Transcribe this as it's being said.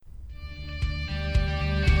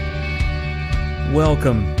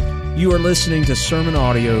Welcome. You are listening to sermon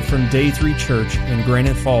audio from Day 3 Church in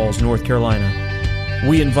Granite Falls, North Carolina.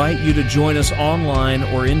 We invite you to join us online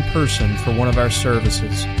or in person for one of our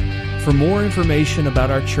services. For more information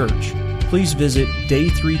about our church, please visit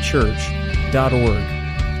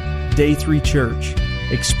day3church.org. Day 3 Church.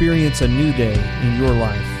 Experience a new day in your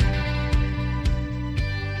life.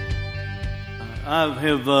 I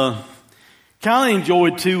have kind of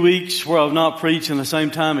enjoyed 2 weeks where I've not preached, and at the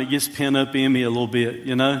same time it gets pent up in me a little bit,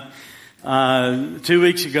 you know. 2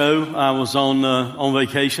 weeks ago I was on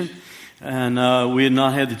vacation, and we had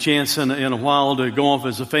not had the chance in a while to go off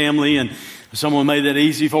as a family, and someone made that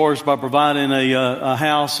easy for us by providing a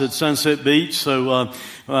house at Sunset Beach. So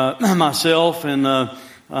myself and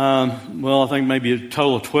I think maybe a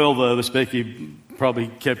total of 12 of us. Becky probably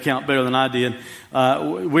kept count better than I did.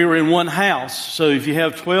 We were in one house. So if you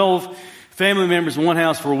have 12 family members in one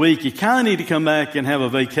house for a week, you kind of need to come back and have a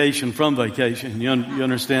vacation from vacation. You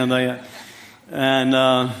understand that? And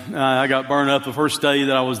I got burned up the first day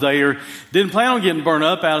that I was there. Didn't plan on getting burned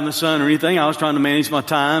up out in the sun or anything. I was trying to manage my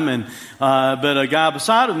time. And but a guy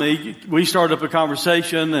beside of me, we started up a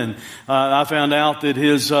conversation, and I found out that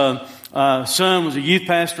his son was a youth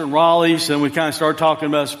pastor in Raleigh. So we kind of started talking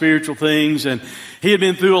about spiritual things, and he had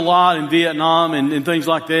been through a lot in Vietnam and things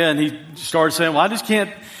like that. And he started saying, "Well, I just can't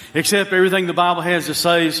accept everything the Bible has to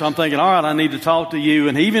say." So I'm thinking, all right, I need to talk to you.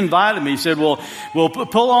 And he even invited me. He said, well,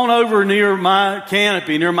 pull on over near my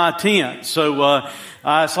canopy, near my tent. So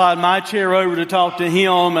I slid my chair over to talk to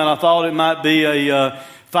him, and I thought it might be a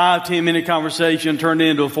 5-10 minute conversation, turned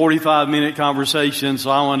into a 45-minute conversation. So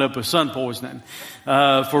I wound up with sun poisoning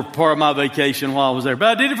for part of my vacation while I was there. But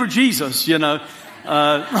I did it for Jesus, you know,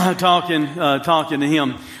 talking to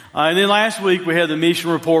him. And then last week we had the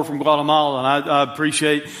mission report from Guatemala, and I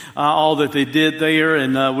appreciate all that they did there,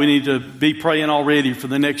 and we need to be praying already for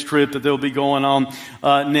the next trip that they'll be going on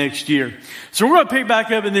next year. So we're going to pick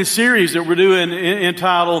back up in this series that we're doing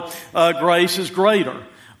entitled Grace is Greater.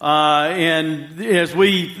 And as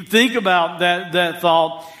we think about that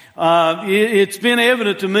thought, it's been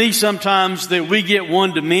evident to me sometimes that we get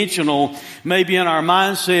one-dimensional maybe in our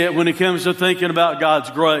mindset when it comes to thinking about God's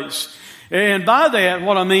grace. And by that,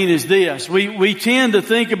 what I mean is this. We tend to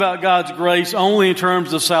think about God's grace only in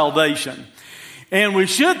terms of salvation. And we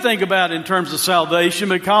should think about it in terms of salvation,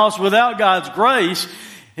 because without God's grace,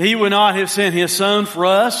 He would not have sent His Son for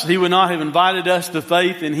us. He would not have invited us to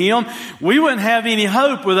faith in Him. We wouldn't have any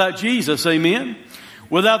hope without Jesus. Amen?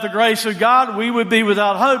 Without the grace of God, we would be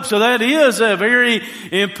without hope. So that is a very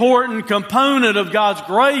important component of God's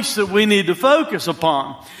grace that we need to focus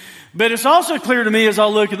upon. But it's also clear to me as I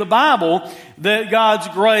look at the Bible that God's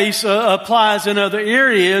grace applies in other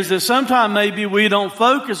areas that sometimes maybe we don't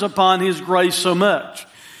focus upon His grace so much.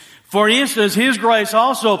 For instance, His grace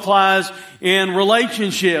also applies in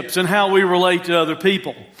relationships and how we relate to other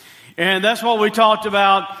people. And that's what we talked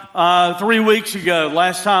about 3 weeks ago,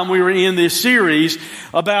 last time we were in this series,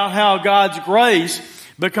 about how God's grace,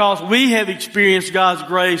 because we have experienced God's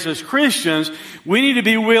grace as Christians, we need to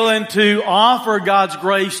be willing to offer God's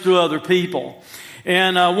grace to other people.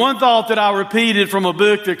 And one thought that I repeated from a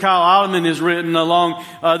book that Kyle Ottoman has written along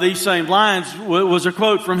these same lines was a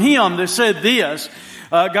quote from him that said this: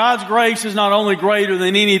 God's grace is not only greater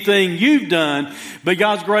than anything you've done, but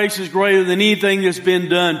God's grace is greater than anything that's been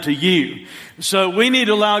done to you. So we need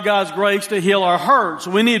to allow God's grace to heal our hurts.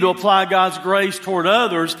 We need to apply God's grace toward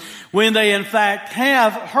others when they in fact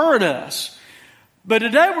have hurt us. But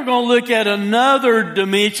today we're going to look at another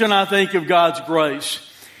dimension, I think, of God's grace.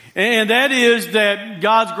 And that is that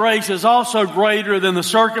God's grace is also greater than the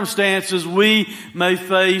circumstances we may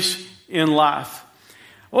face in life.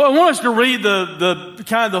 Well, I want us to read the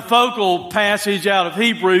kind of the focal passage out of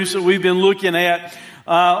Hebrews that we've been looking at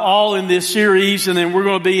all in this series, and then we're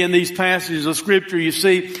going to be in these passages of Scripture you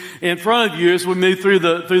see in front of you as we move through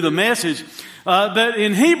the message. But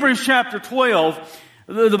in Hebrews chapter 12,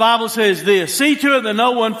 the Bible says this: "See to it that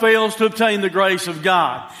no one fails to obtain the grace of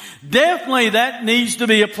God." Definitely that needs to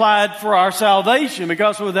be applied for our salvation,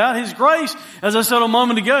 because without His grace, as I said a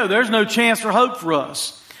moment ago, there's no chance or hope for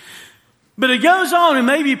us. But it goes on and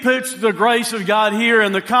maybe puts the grace of God here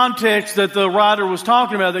in the context that the writer was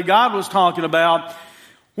talking about, that God was talking about,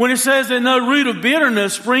 when it says that no root of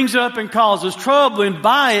bitterness springs up and causes trouble, and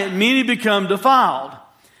by it many become defiled.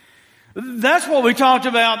 That's what we talked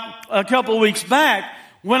about a couple of weeks back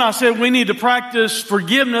when I said we need to practice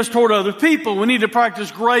forgiveness toward other people. We need to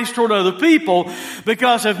practice grace toward other people,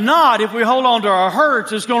 because if not, if we hold on to our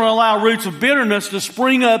hurts, it's going to allow roots of bitterness to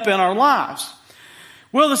spring up in our lives.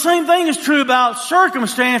 Well, the same thing is true about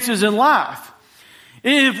circumstances in life.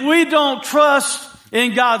 If we don't trust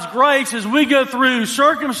in God's grace as we go through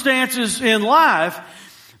circumstances in life,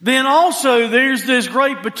 then also there's this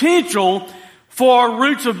great potential for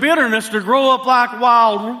roots of bitterness to grow up like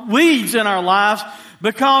wild weeds in our lives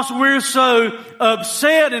because we're so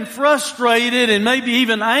upset and frustrated and maybe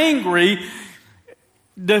even angry,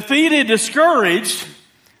 defeated, discouraged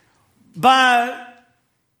by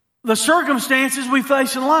the circumstances we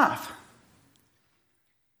face in life.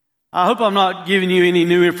 I hope I'm not giving you any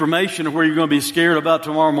new information of where you're going to be scared about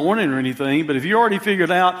tomorrow morning or anything, but have you already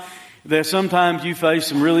figured out that sometimes you face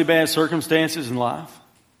some really bad circumstances in life?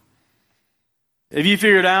 Have you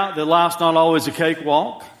figured out that life's not always a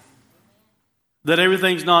cakewalk? That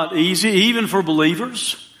everything's not easy, even for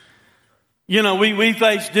believers? You know, we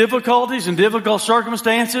face difficulties and difficult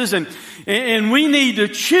circumstances, and we need to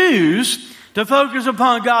choose to focus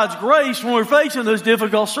upon God's grace when we're facing those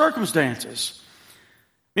difficult circumstances.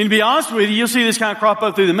 I mean, to be honest with you, you'll see this kind of crop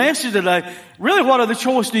up through the message today. Really, what other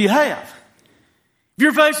choice do you have? If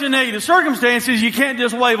you're facing negative circumstances, you can't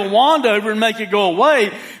just wave a wand over and make it go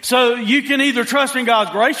away. So you can either trust in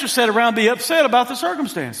God's grace or sit around and be upset about the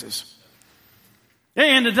circumstances.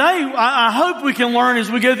 And today, I hope we can learn as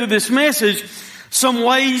we go through this message some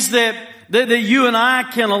ways that you and I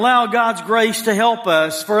can allow God's grace to help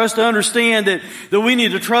us, for us to understand that we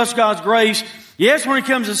need to trust God's grace. Yes, when it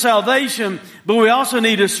comes to salvation, but we also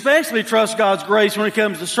need to especially trust God's grace when it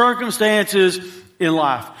comes to circumstances in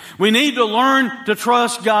life. We need to learn to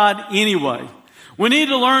trust God anyway. We need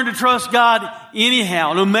to learn to trust God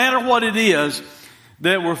anyhow, no matter what it is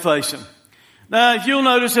that we're facing. Now, if you'll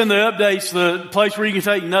notice in the updates, the place where you can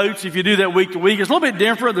take notes, if you do that week to week, it's a little bit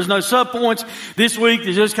different. There's no subpoints this week.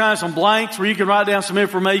 There's just kind of some blanks where you can write down some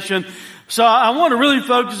information. So I want to really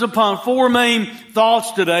focus upon four main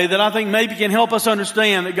thoughts today that I think maybe can help us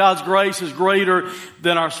understand that God's grace is greater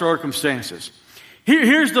than our circumstances.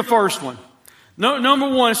 Here's the first one. Number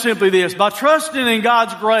one is simply this. By trusting in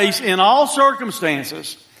God's grace in all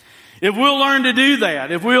circumstances, if we'll learn to do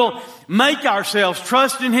that, if we'll make ourselves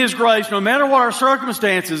trust in His grace no matter what our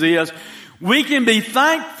circumstances is, we can be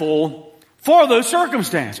thankful for those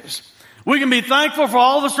circumstances. We can be thankful for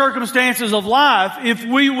all the circumstances of life if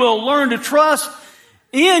we will learn to trust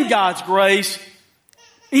in God's grace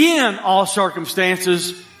in all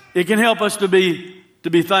circumstances. It can help us to be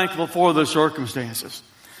thankful for those circumstances.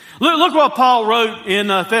 Look what Paul wrote in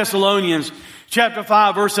Thessalonians chapter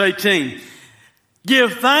 5, verse 18.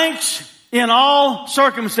 Give thanks in all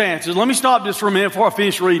circumstances. Let me stop just for a minute before I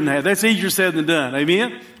finish reading that. That's easier said than done.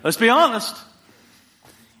 Amen? Let's be honest.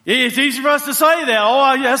 It's easy for us to say that.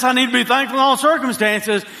 Oh, yes, I need to be thankful in all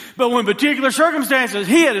circumstances. But when particular circumstances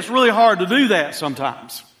hit, it's really hard to do that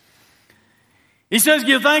sometimes. He says,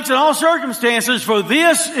 give thanks in all circumstances, for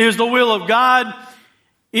this is the will of God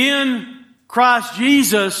in Christ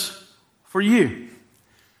Jesus for you.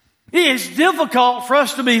 It's difficult for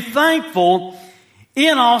us to be thankful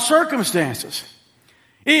in all circumstances.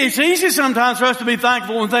 It's easy sometimes for us to be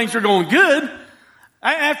thankful when things are going good.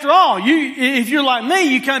 After all, if you're like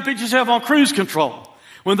me, you kind of put yourself on cruise control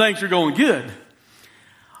when things are going good.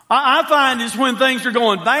 I find it's when things are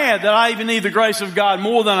going bad that I even need the grace of God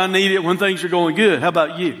more than I need it when things are going good. How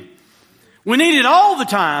about you? We need it all the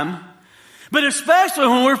time, but especially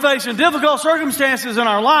when we're facing difficult circumstances in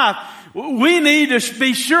our life, we need to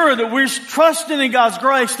be sure that we're trusting in God's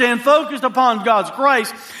grace, staying focused upon God's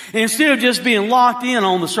grace, instead of just being locked in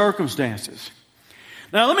on the circumstances.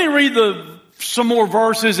 Now, let me read some more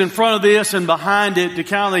verses in front of this and behind it to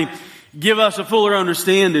kind of give us a fuller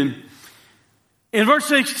understanding. In verse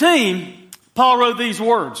 16, Paul wrote these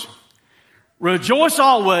words. Rejoice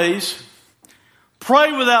always,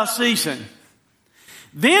 pray without ceasing.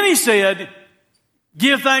 Then he said,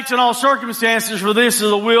 give thanks in all circumstances, for this is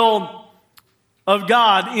the will of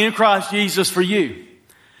God in Christ Jesus for you.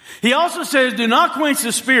 He also says, do not quench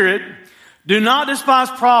the spirit, do not despise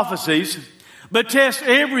prophecies, but test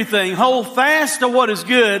everything, hold fast to what is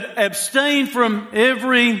good, abstain from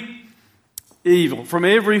every evil, from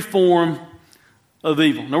every form of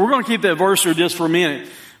evil. Now we're going to keep that verse here just for a minute,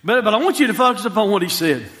 but I want you to focus upon what he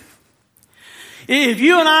said. If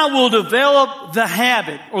you and I will develop the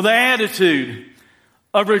habit or the attitude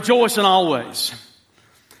of rejoicing always,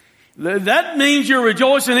 that means you're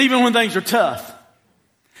rejoicing even when things are tough.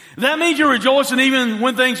 That means you're rejoicing even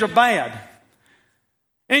when things are bad.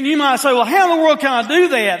 And you might say, well, how in the world can I do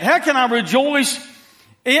that? How can I rejoice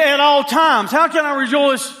at all times? How can I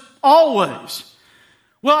rejoice always?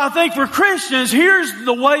 Well, I think for Christians, here's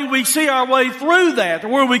the way we see our way through that,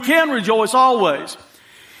 where we can rejoice always.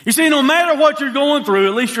 You see, no matter what you're going through,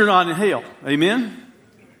 at least you're not in hell. Amen?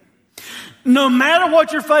 No matter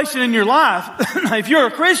what you're facing in your life, if you're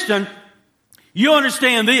a Christian, You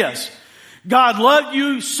understand this. God loved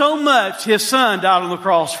you so much, His Son died on the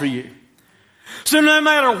cross for you. So no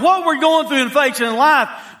matter what we're going through and facing in life,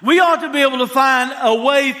 we ought to be able to find a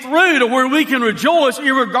way through to where we can rejoice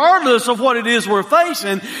regardless of what it is we're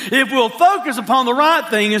facing if we'll focus upon the right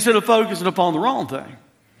thing instead of focusing upon the wrong thing.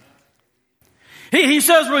 He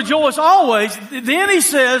says rejoice always. Then He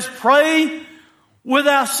says pray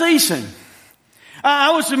without ceasing.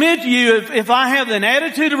 I would submit to you, if I have an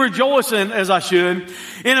attitude of rejoicing as I should,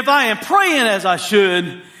 and if I am praying as I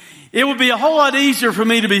should, it would be a whole lot easier for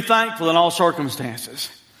me to be thankful in all circumstances.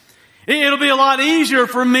 It'll be a lot easier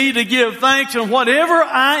for me to give thanks in whatever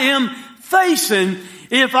I am facing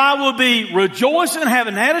if I will be rejoicing, have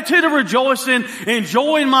an attitude of rejoicing,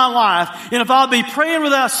 enjoying my life. And if I'll be praying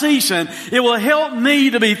without ceasing, it will help me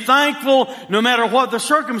to be thankful no matter what the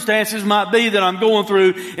circumstances might be that I'm going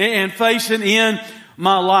through and facing in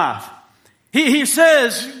my life. He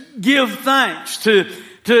says give thanks, to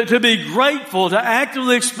be grateful, to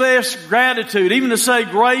actively express gratitude, even to say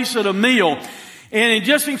grace at a meal. And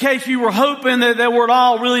just in case you were hoping that that word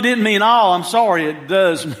all really didn't mean all, I'm sorry, it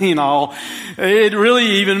does mean all. It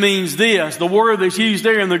really even means this. The word that's used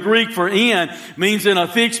there in the Greek for in means in a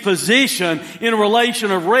fixed position, in a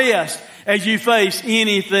relation of rest, as you face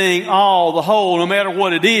anything, all, the whole, no matter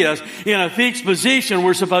what it is. In a fixed position,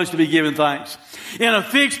 we're supposed to be giving thanks. In a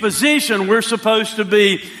fixed position, we're supposed to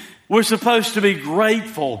be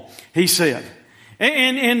grateful, he said.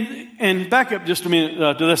 And back up just a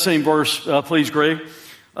minute to that same verse, please, Greg.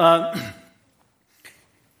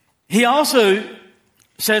 He also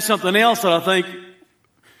said something else that I think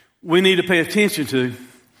we need to pay attention to.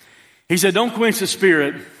 He said, don't quench the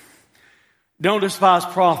spirit. Don't despise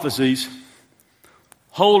prophecies.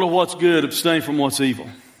 Hold to what's good. Abstain from what's evil.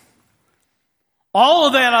 All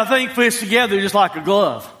of that, I think, fits together just like a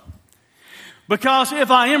glove. Because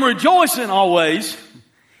if I am rejoicing always,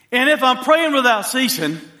 and if I'm praying without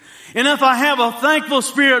ceasing, and if I have a thankful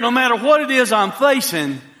spirit no matter what it is I'm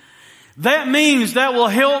facing, that means that will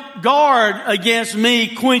help guard against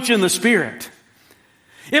me quenching the spirit.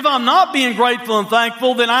 If I'm not being grateful and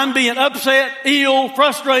thankful, then I'm being upset, ill,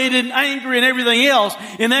 frustrated, angry, and everything else,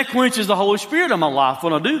 and that quenches the Holy Spirit in my life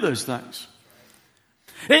when I do those things.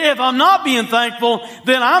 If I'm not being thankful,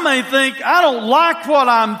 then I may think I don't like what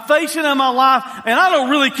I'm facing in my life, and I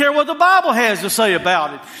don't really care what the Bible has to say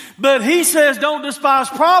about it. But he says don't despise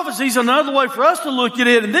prophecies. Another way for us to look at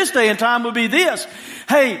it in this day and time would be this.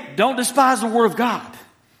 Hey, don't despise the Word of God.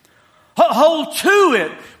 Hold to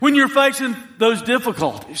it when you're facing those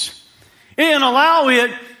difficulties. And allow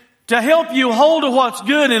it to help you hold to what's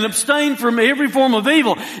good and abstain from every form of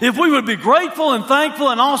evil. If we would be grateful and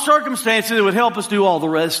thankful in all circumstances, it would help us do all the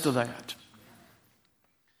rest of that.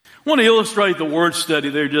 I want to illustrate the word study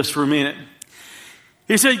there just for a minute.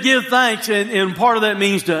 He said give thanks, and part of that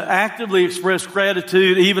means to actively express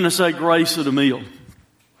gratitude, even to say grace at a meal.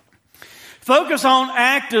 Focus on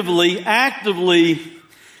actively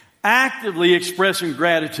expressing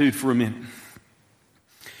gratitude for a minute.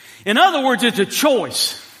 In other words, it's a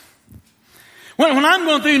choice. When I'm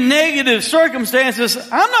going through negative circumstances,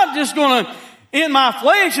 I'm not just going to, in my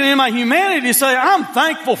flesh and in my humanity, say, I'm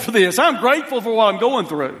thankful for this. I'm grateful for what I'm going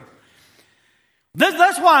through.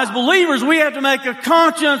 That's why as believers, we have to make a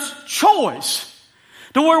conscious choice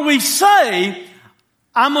to where we say,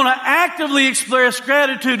 I'm going to actively express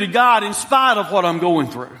gratitude to God in spite of what I'm going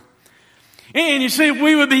through. And you see,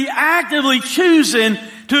 we would be actively choosing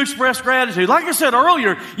to express gratitude. Like I said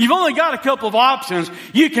earlier, you've only got a couple of options.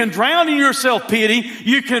 You can drown in your self-pity.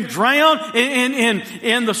 You can drown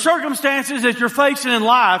in the circumstances that you're facing in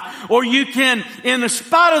life. Or you can, in the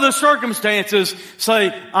spite of the circumstances,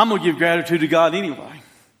 say, I'm going to give gratitude to God anyway.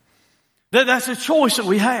 That's a choice that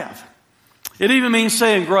we have. It even means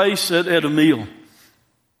saying grace at a meal.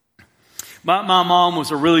 My mom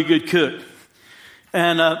was a really good cook.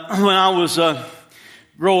 And when I was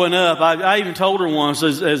growing up, I even told her once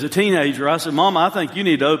as a teenager, I said, Mama, I think you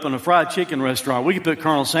need to open a fried chicken restaurant. We could put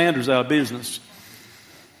Colonel Sanders out of business.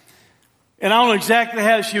 And I don't know exactly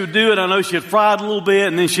how she would do it. I know she'd fry it a little bit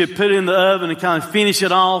and then she'd put it in the oven and kind of finish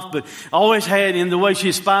it off. But I always had, in the way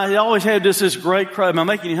she'd spice, I always had just this great crowd. Am I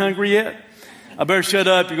making you hungry yet? I better shut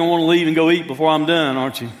up. You're going to want to leave and go eat before I'm done,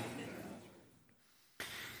 aren't you?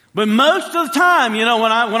 But most of the time, you know,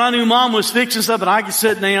 when I knew Mom was fixing stuff and I could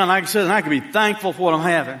sit down, I could be thankful for what I'm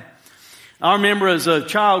having. I remember as a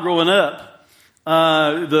child growing up,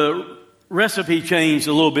 the recipe changed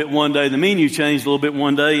a little bit one day. The menu changed a little bit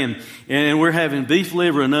one day, and we're having beef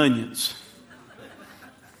liver and onions.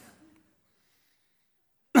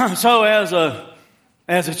 So as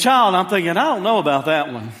a child, I'm thinking, I don't know about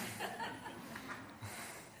that one.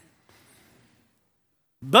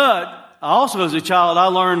 But also as a child, I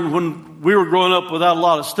learned when we were growing up without a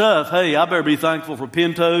lot of stuff, hey, I better be thankful for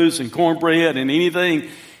pintos and cornbread and anything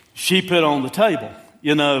she put on the table,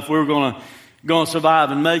 if we were going to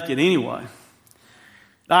survive and make it anyway.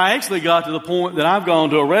 I actually got to the point that I've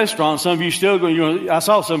gone to a restaurant. Some of you still go, I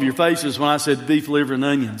saw some of your faces when I said beef, liver, and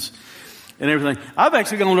onions and everything. I've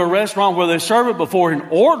actually gone to a restaurant where they serve it before and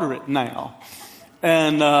order it now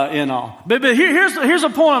and all. But here's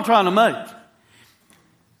the point I'm trying to make.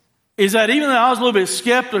 Is that even though I was a little bit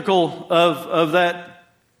skeptical of that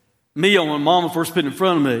meal when Mama first put it in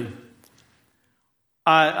front of me,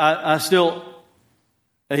 I still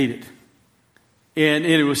ate it. And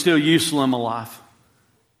it was still useful in my life.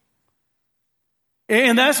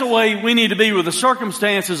 And that's the way we need to be with the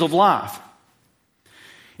circumstances of life.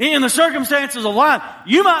 In the circumstances of life,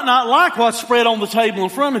 you might not like what's spread on the table in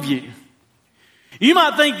front of you. You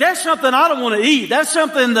might think, that's something I don't want to eat. That's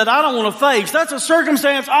something that I don't want to face. That's a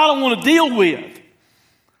circumstance I don't want to deal with.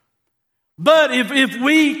 But if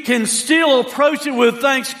we can still approach it with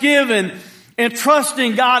thanksgiving and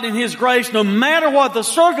trusting God in His grace, no matter what the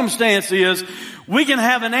circumstance is, we can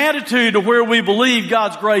have an attitude to where we believe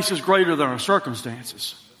God's grace is greater than our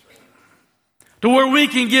circumstances. To where we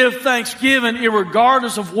can give thanksgiving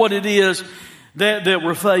regardless of what it is that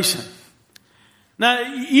we're facing.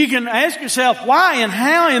 Now, you can ask yourself, why and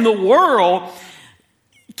how in the world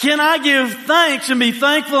can I give thanks and be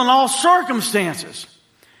thankful in all circumstances?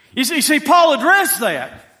 You see, Paul addressed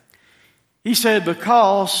that. He said,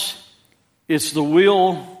 because it's the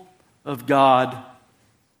will of God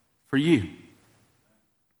for you.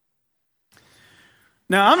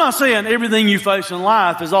 Now, I'm not saying everything you face in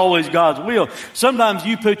life is always God's will. Sometimes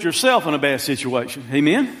you put yourself in a bad situation.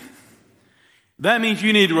 Amen? That means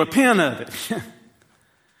you need to repent of it.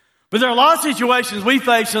 But there are a lot of situations we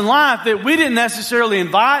face in life that we didn't necessarily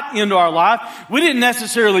invite into our life. We didn't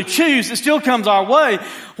necessarily choose. It still comes our way.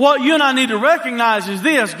 What you and I need to recognize is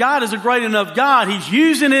this. God is a great enough God. He's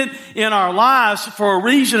using it in our lives for a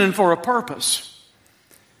reason and for a purpose.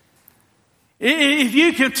 If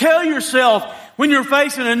you can tell yourself when you're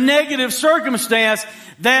facing a negative circumstance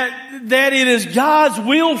that it is God's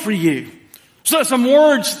will for you. So some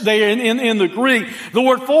words there in the Greek. The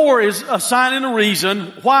word for is a sign and a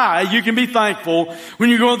reason why you can be thankful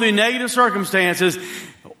when you're going through negative circumstances.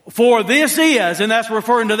 For this is, and that's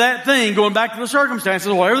referring to that thing, going back to the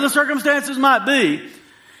circumstances, whatever the circumstances might be.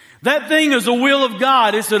 That thing is the will of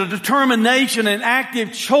God. It's a determination, an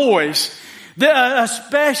active choice, a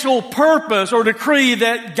special purpose or decree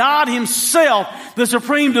that God Himself, the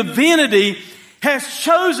supreme divinity, has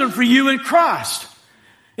chosen for you in Christ.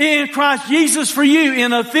 In Christ Jesus for you,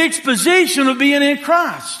 in a fixed position of being in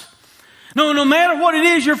Christ. No matter what it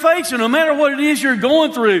is you're facing, no matter what it is you're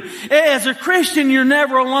going through, as a Christian, you're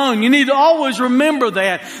never alone. You need to always remember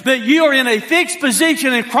that you are in a fixed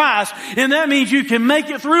position in Christ, and that means you can make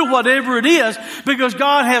it through whatever it is, because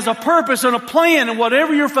God has a purpose and a plan in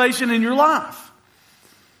whatever you're facing in your life.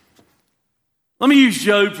 Let me use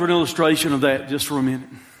Job for an illustration of that just for a minute.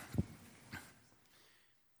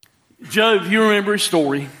 Job, you remember his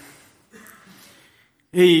story.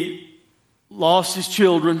 He lost his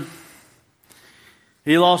children.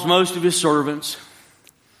 He lost most of his servants.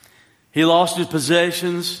 He lost his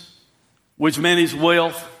possessions, which meant his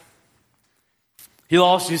wealth. He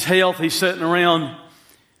lost his health. He's sitting around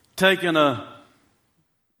taking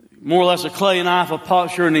more or less a clay knife, a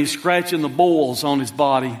potsherd, and he's scratching the boils on his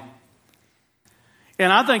body.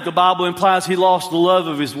 And I think the Bible implies he lost the love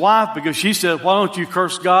of his wife because she said, why don't you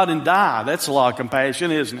curse God and die? That's a lot of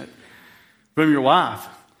compassion, isn't it? From your wife.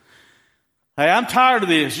 Hey, I'm tired of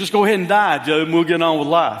this. Just go ahead and die, Job, and we'll get on with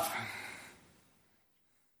life.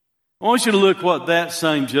 I want you to look what that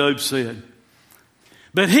same Job said.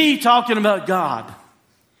 But he, talking about God,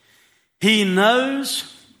 He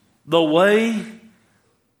knows the way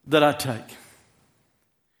that I take.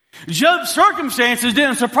 Job's circumstances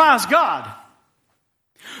didn't surprise God.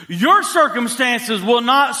 Your circumstances will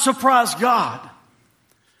not surprise God.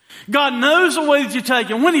 God knows the way that you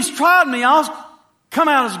take. And when He's tried me, I'll come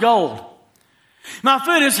out as gold. My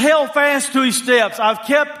foot is held fast to His steps. I've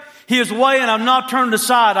kept His way and I've not turned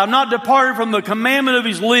aside. I've not departed from the commandment of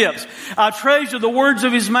His lips. I treasure the words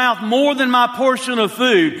of His mouth more than my portion of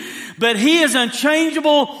food. But He is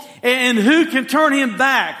unchangeable, and who can turn Him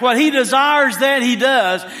back? What He desires, that He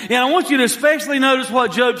does. And I want you to especially notice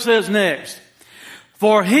what Job says next.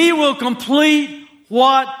 For He will complete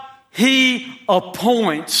what He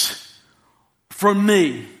appoints for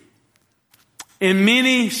me. And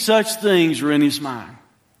many such things are in His mind.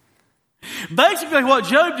 Basically what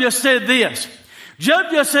Job just said this.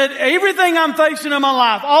 Job just said, everything I'm facing in my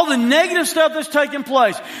life, all the negative stuff that's taking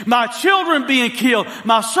place, my children being killed,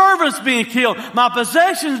 my servants being killed, my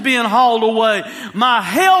possessions being hauled away, my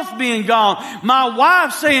health being gone, my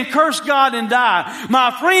wife saying, curse God and die,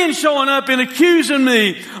 my friends showing up and accusing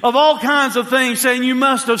me of all kinds of things, saying you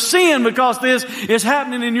must have sinned because this is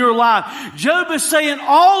happening in your life. Job is saying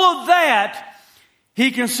all of that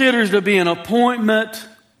he considers to be an appointment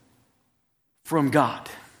from God.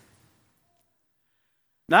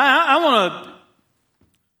 Now, I want to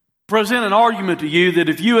present an argument to you that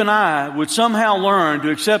if you and I would somehow learn to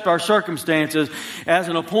accept our circumstances as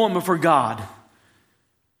an appointment for God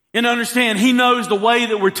and understand He knows the way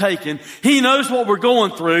that we're taking, He knows what we're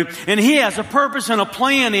going through, and He has a purpose and a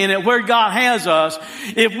plan in it where God has us.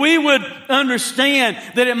 If we would understand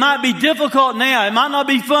that it might be difficult now, it might not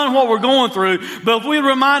be fun what we're going through, but if we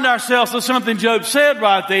remind ourselves of something Job said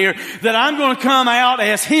right there, that I'm going to come out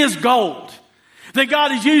as His gold. That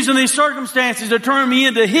God is using these circumstances to turn me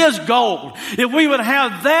into His gold. If we would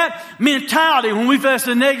have that mentality when we face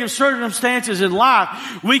the negative circumstances in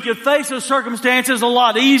life, we could face those circumstances a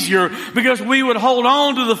lot easier because we would hold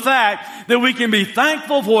on to the fact that we can be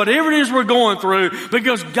thankful for whatever it is we're going through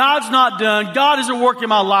because God's not done. God is at work in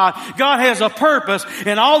my life. God has a purpose,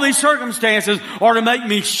 and all these circumstances are to make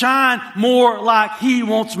me shine more like He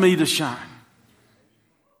wants me to shine.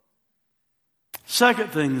 Second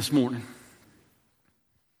thing this morning.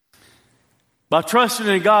 By trusting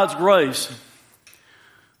in God's grace,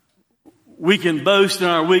 we can boast in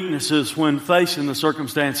our weaknesses when facing the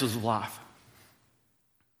circumstances of life.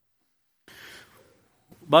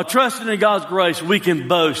 By trusting in God's grace, we can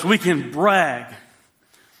boast, we can brag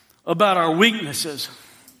about our weaknesses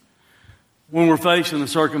when we're facing the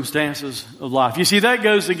circumstances of life. You see, that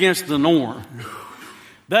goes against the norm.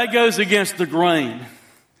 That goes against the grain.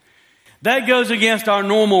 That goes against our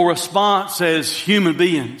normal response as human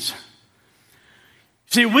beings.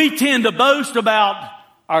 See, we tend to boast about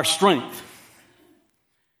our strength.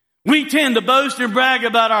 We tend to boast and brag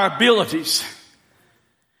about our abilities.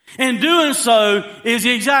 And doing so is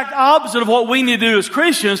the exact opposite of what we need to do as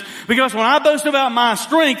Christians, because when I boast about my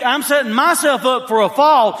strength, I'm setting myself up for a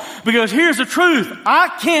fall, because here's the truth. I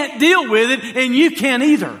can't deal with it, and you can't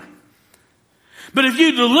either. But if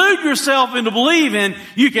you delude yourself into believing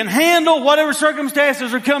you can handle whatever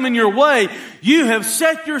circumstances are coming your way, you have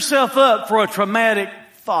set yourself up for a traumatic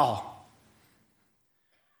fall.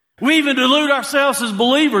 We even delude ourselves as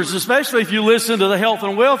believers, especially if you listen to the Health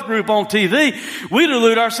and Wealth group on TV. We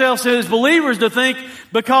delude ourselves as believers to think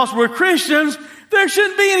because we're Christians, there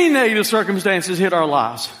shouldn't be any negative circumstances hit our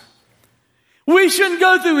lives. We shouldn't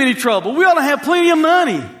go through any trouble. We ought to have plenty of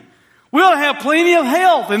money. We ought to have plenty of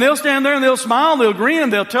health. And they'll stand there and they'll smile and they'll grin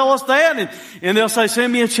and they'll tell us that and they'll say,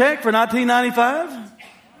 send me a check for $19.95.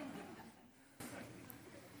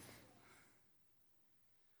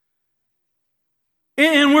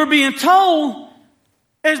 And we're being told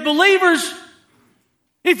as believers,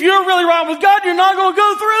 if you're really right with God, you're not going to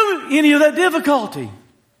go through any of that difficulty.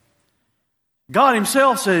 God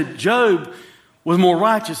Himself said Job was more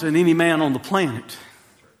righteous than any man on the planet.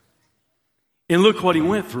 And look what he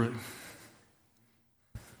went through.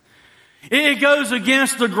 It goes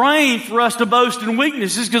against the grain for us to boast in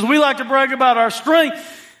weaknesses because we like to brag about our strength.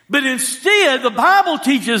 But instead, the Bible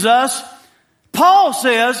teaches us, Paul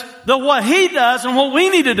says that what he does and what we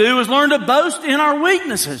need to do is learn to boast in our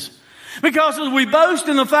weaknesses. Because as we boast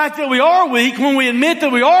in the fact that we are weak, when we admit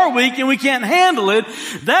that we are weak and we can't handle it,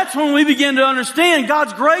 that's when we begin to understand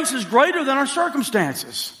God's grace is greater than our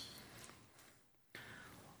circumstances.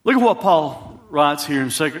 Look at what Paul writes here in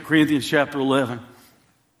 2 Corinthians chapter 11.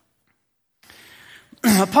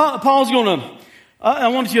 Paul's going to, I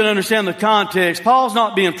want you to understand the context. Paul's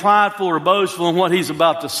not being prideful or boastful in what he's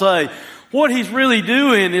about to say. What he's really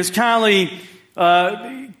doing is he's kind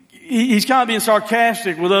of being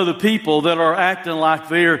sarcastic with other people that are acting like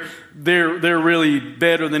they're really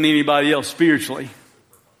better than anybody else spiritually.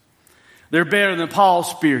 They're better than Paul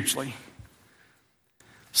spiritually.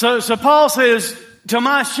 So Paul says, to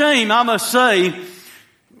my shame, I must say,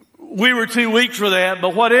 we were too weak for that,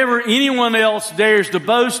 but whatever anyone else dares to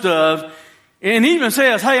boast of, and he even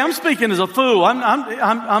says, hey, I'm speaking as a fool.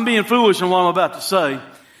 I'm being foolish in what I'm about to say.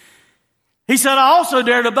 He said, I also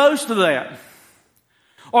dare to boast of that.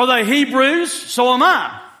 Are they Hebrews? So am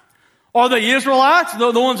I. Are they Israelites?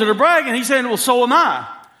 The ones that are bragging? He's saying, well, so am I.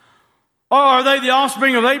 Or are they the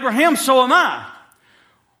offspring of Abraham? So am I.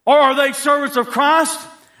 Or are they servants of Christ?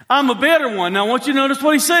 I'm a better one. Now, I want you to notice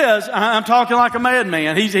what he says. I'm talking like a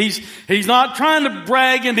madman. He's not trying to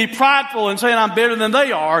brag and be prideful and saying I'm better than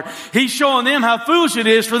they are. He's showing them how foolish it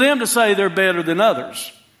is for them to say they're better than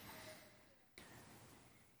others.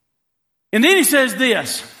 And then he says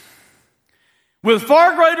this, with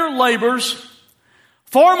far greater labors,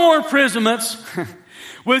 far more imprisonments,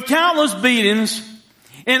 with countless beatings,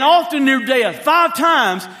 and often near death. 5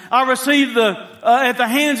 times I received at the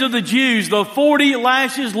hands of the Jews, the 40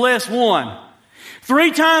 lashes less one.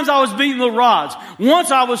 3 times I was beaten with rods.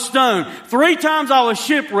 Once I was stoned. 3 times I was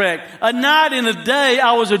shipwrecked. A night and a day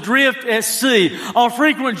I was adrift at sea. On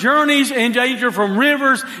frequent journeys, in danger from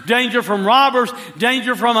rivers, danger from robbers,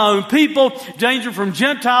 danger from my own people, danger from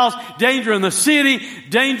Gentiles, danger in the city,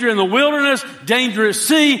 danger in the wilderness, danger at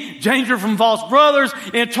sea, danger from false brothers,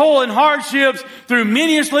 in toil and hardships, through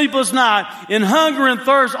many a sleepless night, in hunger and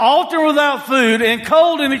thirst, often without food, in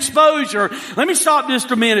cold and exposure. Let me stop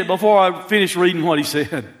just a minute before I finish reading what he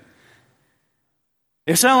said.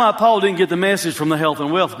 It sounded like Paul didn't get the message from the health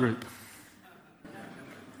and wealth group.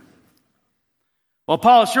 Well,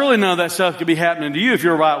 Paul, surely none of that stuff could be happening to you if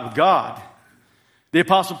you're right with God. The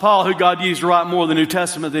Apostle Paul, who God used to write more of the New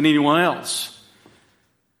Testament than anyone else.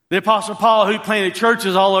 The Apostle Paul, who planted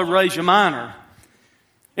churches all over Asia Minor.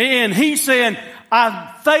 And he's saying,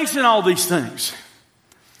 I'm facing all these things.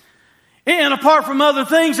 And apart from other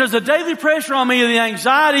things, there's a daily pressure on me of the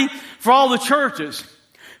anxiety for all the churches.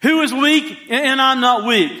 Who is weak and I'm not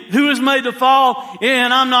weak? Who is made to fall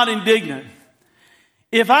and I'm not indignant?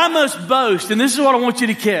 If I must boast, and this is what I want you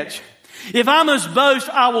to catch. If I must boast,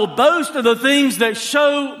 I will boast of the things that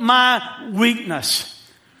show my weakness.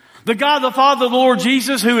 The God, the Father, the Lord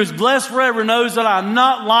Jesus, who is blessed forever, knows that I'm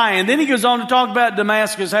not lying. Then he goes on to talk about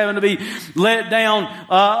Damascus having to be let down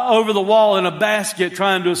over the wall in a basket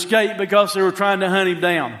trying to escape because they were trying to hunt him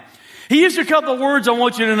down. He used a couple of words I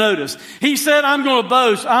want you to notice. He said, I'm going to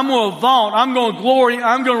boast, I'm going to vaunt, I'm going to glory,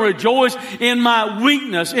 I'm going to rejoice in my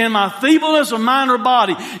weakness, in my feebleness of mind or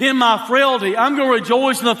body, in my frailty. I'm going to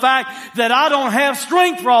rejoice in the fact that I don't have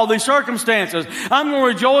strength for all these circumstances. I'm going to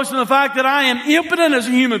rejoice in the fact that I am impotent as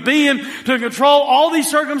a human being to control all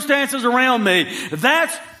these circumstances around me.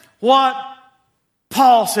 That's what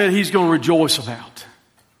Paul said he's going to rejoice about.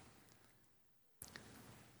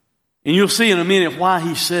 And you'll see in a minute why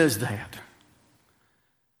he says that.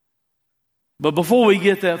 But before we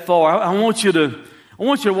get that far, I want you to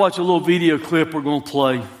watch a little video clip we're going to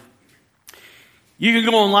play. You can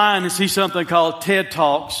go online and see something called TED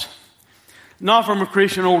Talks, not from a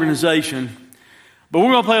Christian organization, but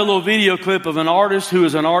we're going to play a little video clip of an artist who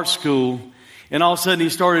is in art school, and all of a sudden he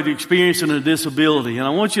started experiencing a disability. And I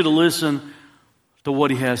want you to listen to what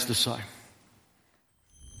he has to say.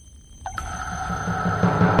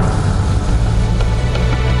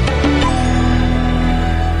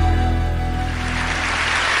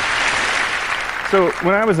 So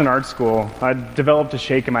when I was in art school, I developed a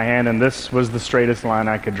shake in my hand, and this was the straightest line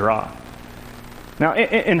I could draw. Now,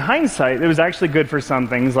 in hindsight, it was actually good for some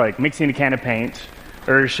things like mixing a can of paint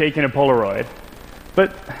or shaking a Polaroid.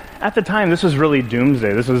 But at the time, this was really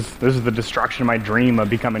doomsday. This was the destruction of my dream of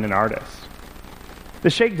becoming an artist. The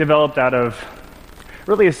shake developed out of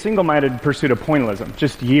really a single-minded pursuit of pointillism,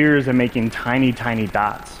 just years of making tiny, tiny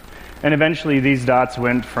dots. And eventually, these dots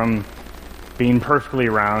went from being perfectly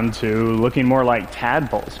round to looking more like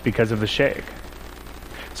tadpoles because of the shake.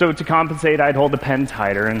 So to compensate, I'd hold the pen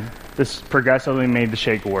tighter, and this progressively made the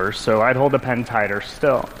shake worse, so I'd hold the pen tighter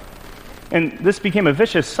still. And this became a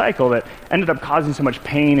vicious cycle that ended up causing so much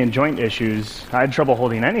pain and joint issues, I had trouble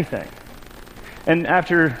holding anything. And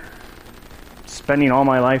after spending all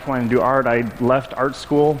my life wanting to do art, I left art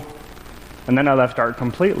school, and then I left art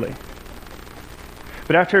completely.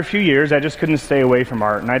 But after a few years, I just couldn't stay away from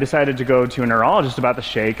art, and I decided to go to a neurologist about the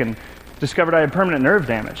shake and discovered I had permanent nerve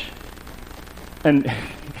damage. And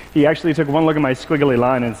he actually took one look at my squiggly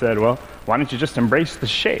line and said, well, why don't you just embrace the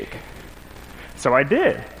shake? So I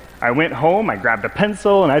did. I went home, I grabbed a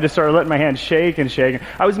pencil, and I just started letting my hand shake and shake.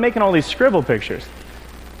 I was making all these scribble pictures.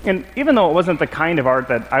 And even though it wasn't the kind of art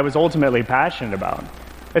that I was ultimately passionate about,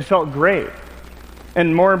 it felt great.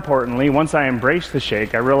 And more importantly, once I embraced the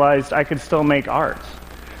shake, I realized I could still make art.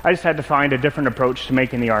 I just had to find a different approach to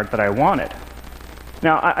making the art that I wanted.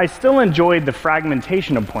 Now, I still enjoyed the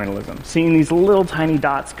fragmentation of pointillism, seeing these little tiny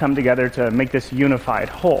dots come together to make this unified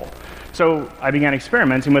whole. So I began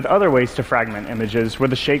experimenting with other ways to fragment images where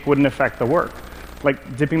the shake wouldn't affect the work,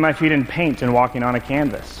 like dipping my feet in paint and walking on a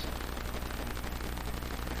canvas.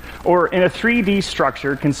 Or in a 3D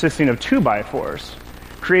structure consisting of 2x4s,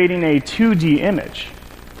 creating a 2D image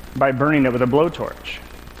by burning it with a blowtorch.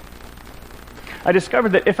 I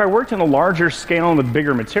discovered that if I worked on a larger scale and with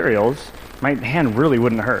bigger materials, my hand really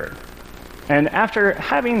wouldn't hurt. And after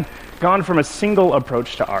having gone from a single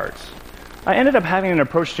approach to art, I ended up having an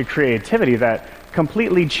approach to creativity that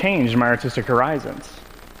completely changed my artistic horizons.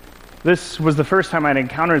 This was the first time I'd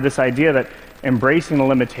encountered this idea that embracing a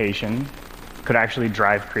limitation could actually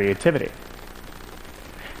drive creativity.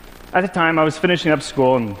 At the time, I was finishing up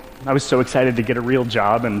school, and I was so excited to get a real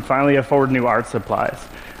job and finally afford new art supplies.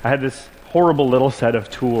 I had this horrible little set of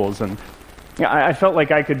tools, and I felt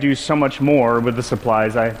like I could do so much more with the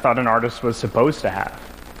supplies I thought an artist was supposed to have.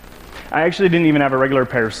 I actually didn't even have a regular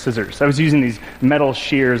pair of scissors. I was using these metal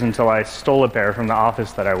shears until I stole a pair from the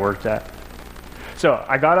office that I worked at. So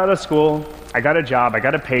I got out of school, I got a job, I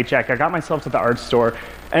got a paycheck, I got myself to the art store,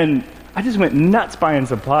 and I just went nuts buying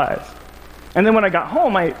supplies. And then when I got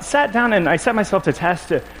home, I sat down and I set myself to task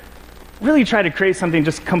to really try to create something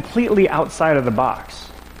just completely outside of the box.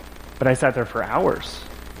 But I sat there for hours,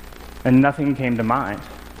 and nothing came to mind.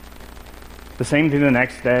 The same thing the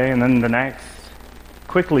next day, and then the next,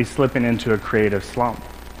 quickly slipping into a creative slump.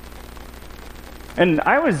 And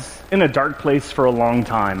I was in a dark place for a long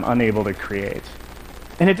time, unable to create.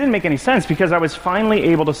 And it didn't make any sense because I was finally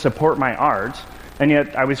able to support my art, and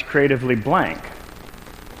yet I was creatively blank.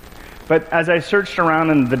 But as I searched around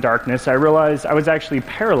in the darkness, I realized I was actually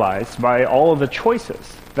paralyzed by all of the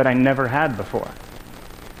choices that I never had before.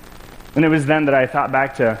 And it was then that I thought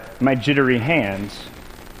back to my jittery hands,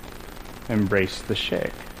 embraced the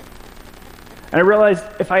shake. And I realized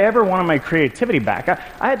if I ever wanted my creativity back,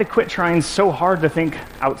 I had to quit trying so hard to think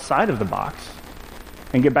outside of the box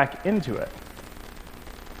and get back into it.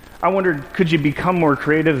 I wondered, could you become more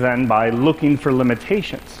creative then by looking for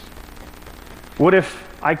limitations? What if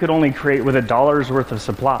I could only create with $1 worth of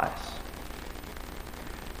supplies?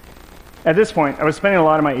 At this point, I was spending a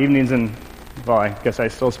lot of my evenings in, well, I guess I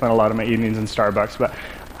still spend a lot of my evenings in Starbucks, but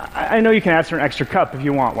I know you can ask for an extra cup if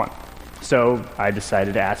you want one. So I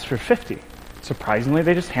decided to ask for 50. Surprisingly,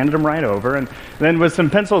 they just handed them right over, and then with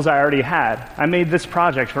some pencils I already had, I made this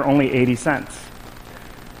project for only 80 cents.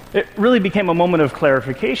 It really became a moment of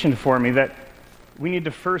clarification for me that we need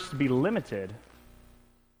to first be limited.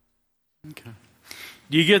 Okay.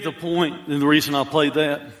 Do you get the point and the reason I played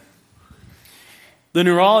that? The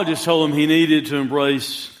neurologist told him he needed to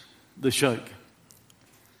embrace the shake.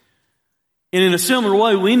 And in a similar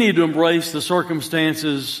way, we need to embrace the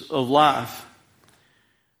circumstances of life.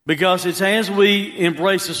 Because it's as we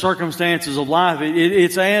embrace the circumstances of life,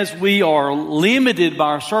 it's as we are limited by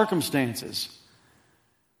our circumstances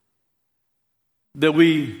that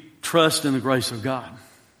we trust in the grace of God.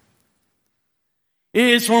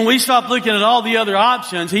 It's when we stop looking at all the other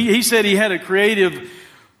options. He said he had a creative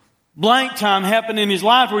blank time happen in his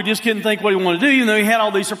life where he just couldn't think what he wanted to do, even though he had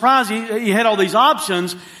all these surprises, he had all these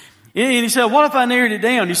options. And he said, what if I narrowed it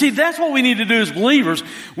down? You see, that's what we need to do as believers.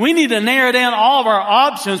 We need to narrow down all of our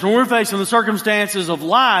options when we're facing the circumstances of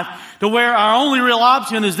life to where our only real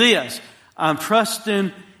option is this. I'm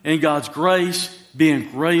trusting in God's grace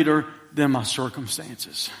being greater than my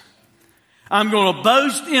circumstances. I'm going to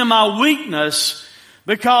boast in my weakness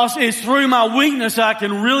because it's through my weakness I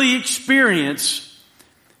can really experience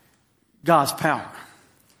God's power.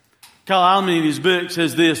 Kyle Alman in his book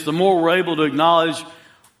says this: the more we're able to acknowledge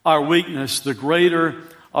our weakness, the greater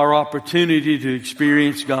our opportunity to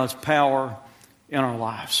experience God's power in our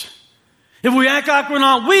lives. If we act like we're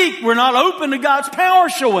not weak, we're not open to God's power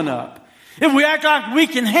showing up. If we act like we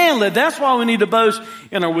can handle it, that's why we need to boast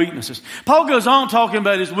in our weaknesses. Paul goes on talking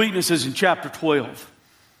about his weaknesses in chapter 12.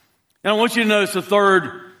 And I want you to notice the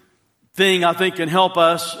third thing I think can help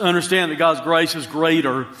us understand that God's grace is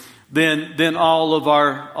greater than all of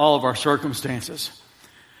our circumstances.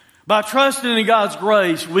 By trusting in God's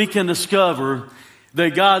grace, we can discover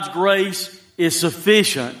that God's grace is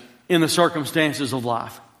sufficient in the circumstances of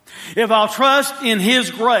life. If I'll trust in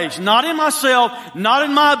His grace, not in myself, not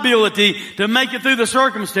in my ability to make it through the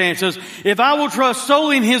circumstances, if I will trust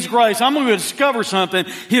solely in His grace, I'm going to discover something.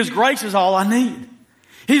 His grace is all I need.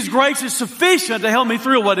 His grace is sufficient to help me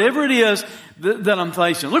through whatever it is that I'm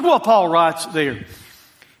facing. Look what Paul writes there.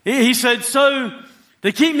 He said, so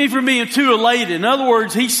to keep me from being too elated. In other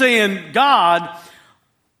words, he's saying God,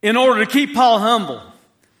 in order to keep Paul humble,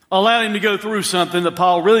 allowed him to go through something that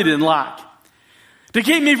Paul really didn't like. To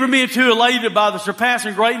keep me from being too elated by the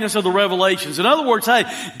surpassing greatness of the revelations. In other words, hey,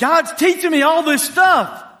 God's teaching me all this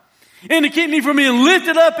stuff. And to keep me from being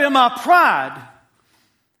lifted up in my pride,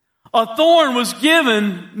 a thorn was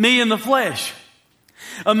given me in the flesh.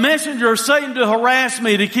 A messenger of Satan to harass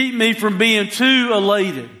me, to keep me from being too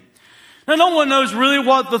elated. Now, no one knows really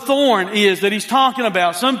what the thorn is that he's talking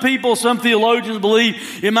about. Some people, some theologians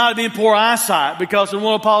believe it might have been poor eyesight, because in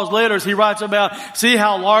one of Paul's letters he writes about, see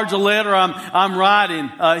how large a letter I'm writing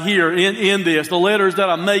here in this, the letters that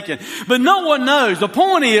I'm making. But no one knows. The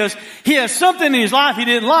point is, he has something in his life he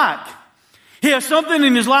didn't like. He has something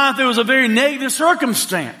in his life that was a very negative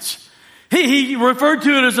circumstance. He referred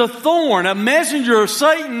to it as a thorn, a messenger of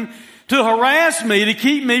Satan to harass me, to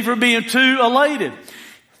keep me from being too elated.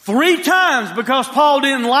 3 times, because Paul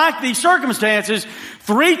didn't like these circumstances,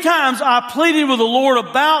 3 times I pleaded with the Lord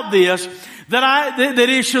about this, that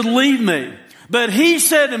it should leave me. But he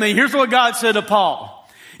said to me, here's what God said to Paul.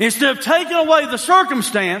 Instead of taking away the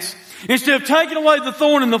circumstance, instead of taking away the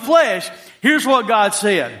thorn in the flesh, here's what God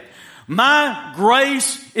said. My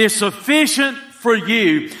grace is sufficient for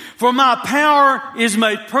you, for my power is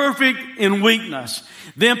made perfect in weakness.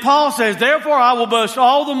 Then Paul says, therefore I will boast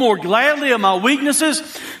all the more gladly of my weaknesses,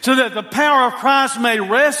 so that the power of Christ may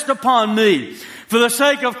rest upon me. For the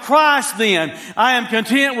sake of Christ, then, I am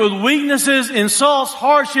content with weaknesses, insults,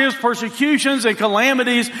 hardships, persecutions, and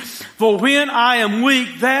calamities. For when I am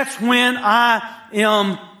weak, that's when I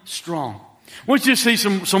am strong. I want you to see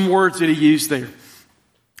some words that he used there.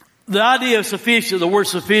 The idea of sufficient, the word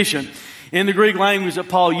sufficient, in the Greek language that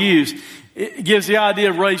Paul used, it gives the idea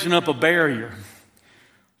of raising up a barrier,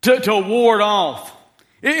 to ward off.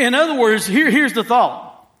 In other words, here's the thought.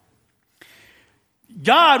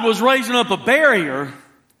 God was raising up a barrier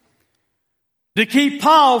to keep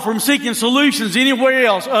Paul from seeking solutions anywhere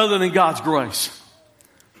else other than God's grace.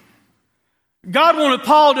 God wanted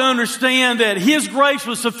Paul to understand that his grace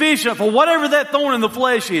was sufficient for whatever that thorn in the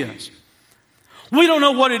flesh is. We don't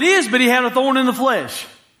know what it is, but he had a thorn in the flesh.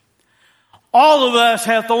 All of us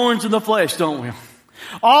have thorns in the flesh, don't we?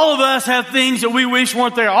 All of us have things that we wish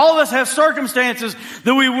weren't there. All of us have circumstances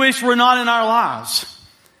that we wish were not in our lives.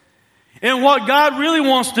 And what God really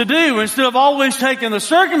wants to do, instead of always taking the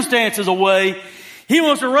circumstances away, He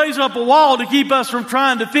wants to raise up a wall to keep us from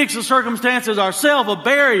trying to fix the circumstances ourselves, a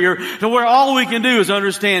barrier to where all we can do is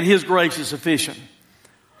understand His grace is sufficient.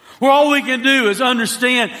 Where all we can do is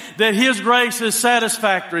understand that His grace is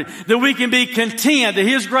satisfactory, that we can be content, that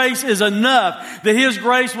His grace is enough, that His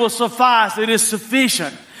grace will suffice, it is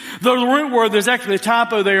sufficient. The root word, there's actually a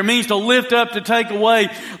typo there, means to lift up, to take away,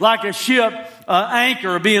 like a ship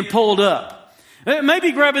anchor being pulled up.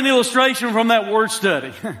 Maybe grab an illustration from that word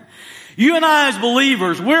study. You and I as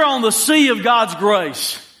believers, we're on the sea of God's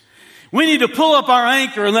grace. We need to pull up our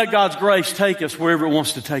anchor and let God's grace take us wherever it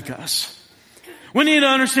wants to take us. We need to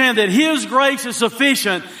understand that His grace is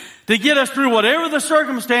sufficient to get us through whatever the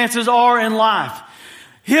circumstances are in life.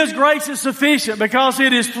 His grace is sufficient because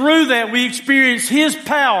it is through that we experience His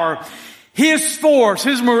power, His force,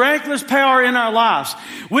 His miraculous power in our lives.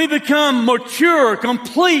 We become mature,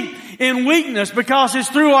 complete in weakness because it's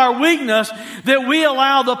through our weakness that we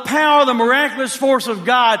allow the power, the miraculous force of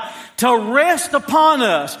God to rest upon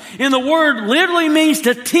us. And the word literally means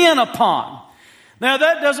to tend upon. Now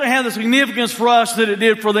that doesn't have the significance for us that it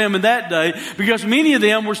did for them in that day, because many of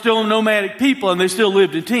them were still nomadic people and they still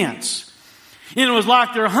lived in tents. And it was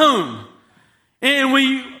like their home. And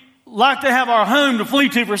we like to have our home to flee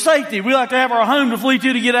to for safety. We like to have our home to flee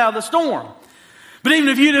to get out of the storm. But even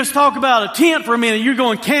if you just talk about a tent for a minute, you're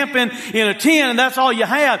going camping in a tent and that's all you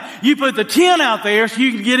have. You put the tent out there so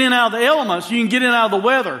you can get in out of the elements, you can get in out of the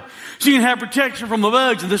weather. So you can have protection from the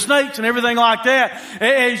bugs and the snakes and everything like that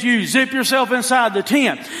as you zip yourself inside the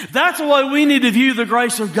tent. That's the way we need to view the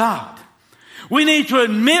grace of God. We need to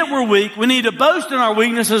admit we're weak. We need to boast in our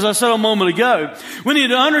weakness, as I said a moment ago. We need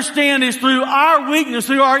to understand it's through our weakness,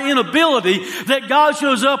 through our inability, that God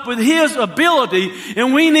shows up with His ability,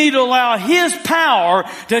 and we need to allow His power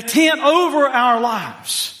to tent over our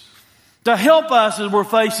lives, to help us as we're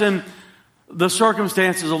facing the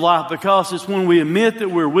circumstances of life, because it's when we admit that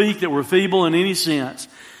we're weak, that we're feeble in any sense,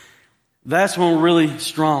 that's when we're really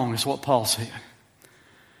strong, is what Paul said.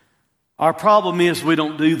 Our problem is we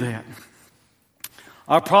don't do that.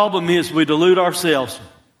 Our problem is we delude ourselves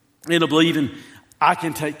into believing I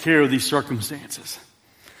can take care of these circumstances.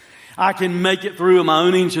 I can make it through with my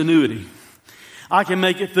own ingenuity. I can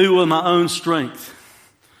make it through with my own strength.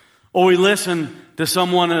 Or we listen to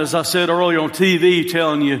someone, as I said earlier, on TV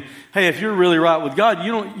telling you, hey, if you're really right with God,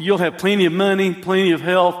 you'll have plenty of money, plenty of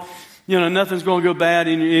health. Nothing's going to go bad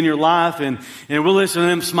in your life. And we'll listen to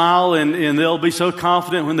them smile and they'll be so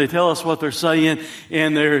confident when they tell us what they're saying,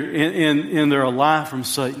 and they're a lie from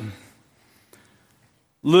Satan.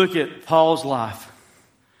 Look at Paul's life.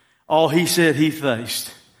 All he said he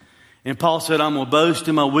faced. And Paul said, I'm going to boast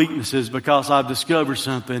in my weaknesses because I've discovered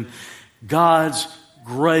something. God's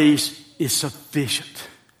grace is sufficient.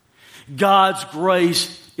 God's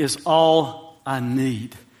grace is all I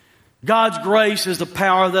need. God's grace is the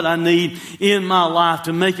power that I need in my life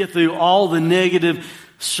to make it through all the negative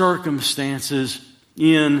circumstances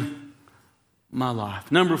in my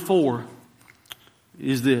life. Number 4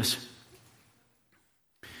 is this.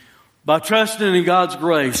 By trusting in God's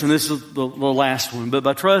grace, and this is the last one, but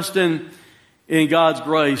by trusting in God's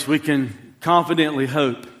grace, we can confidently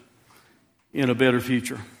hope in a better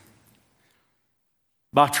future.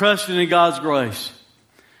 By trusting in God's grace.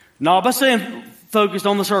 Not by staying focused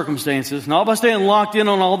on the circumstances. Not by staying locked in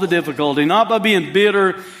on all the difficulty. Not by being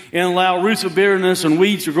bitter and allow roots of bitterness and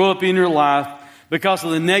weeds to grow up in your life because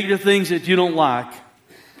of the negative things that you don't like.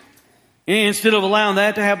 And instead of allowing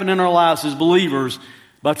that to happen in our lives as believers,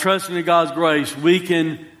 by trusting in God's grace, we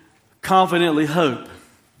can confidently hope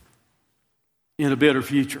in a better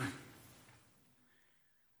future.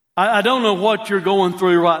 I don't know what you're going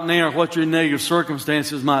through right now or what your negative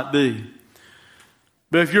circumstances might be.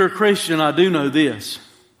 But if you're a Christian, I do know this.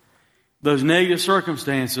 Those negative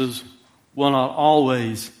circumstances will not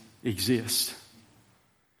always exist.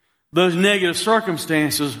 Those negative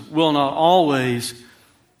circumstances will not always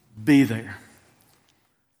be there.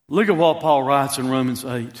 Look at what Paul writes in Romans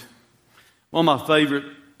 8. One of my favorite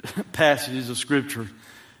passages of Scripture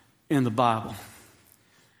in the Bible.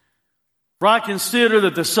 For I consider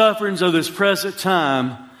that the sufferings of this present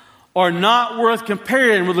time are not worth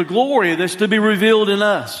comparing with the glory that's to be revealed in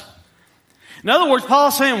us. In other words,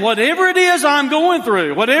 Paul's saying, whatever it is I'm going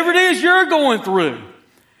through, whatever it is you're going through,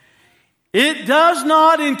 it does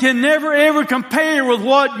not and can never ever compare with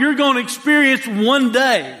what you're going to experience one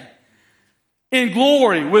day in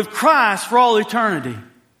glory with Christ for all eternity.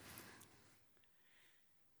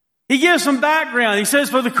 He gives some background. He says,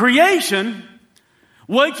 for the creation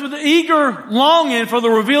waits with eager longing for the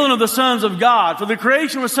revealing of the sons of God. For the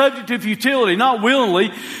creation was subject to futility, not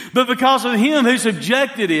willingly, but because of Him who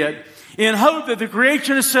subjected it, in hope that the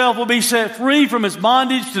creation itself will be set free from its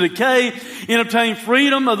bondage to decay and obtain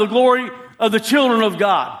freedom of the glory of the children of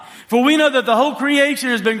God. For we know that the whole creation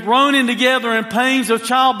has been groaning together in pains of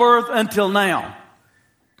childbirth until now.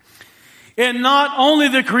 And not only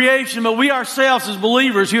the creation, but we ourselves as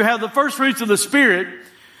believers who have the first fruits of the Spirit,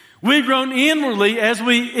 we groan inwardly as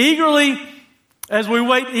we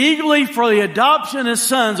wait eagerly for the adoption as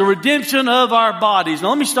sons, the redemption of our bodies. Now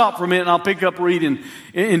let me stop for a minute and I'll pick up reading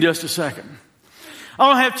in just a second. I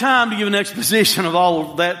don't have time to give an exposition of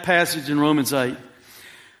all of that passage in Romans 8.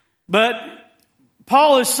 But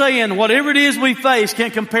Paul is saying whatever it is we face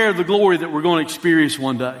can't compare to the glory that we're going to experience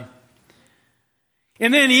one day.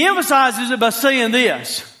 And then he emphasizes it by saying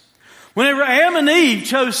this. Whenever Adam and Eve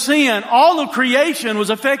chose sin, all of creation was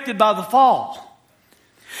affected by the fall.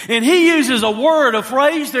 And he uses a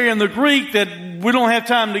phrase there in the Greek that we don't have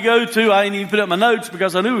time to go to. I didn't even put up my notes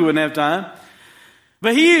because I knew we wouldn't have time.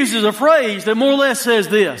 But he uses a phrase that more or less says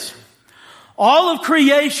this. All of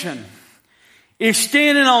creation is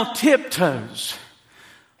standing on tiptoes,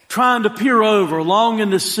 trying to peer over,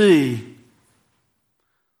 longing to see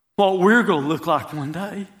what we're going to look like one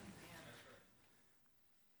day.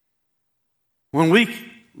 When we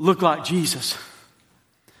look like Jesus.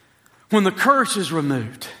 When the curse is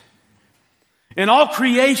removed. In all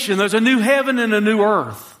creation, there's a new heaven and a new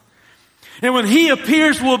earth. And when He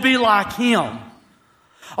appears, we'll be like Him.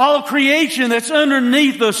 All of creation that's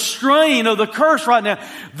underneath the strain of the curse right now,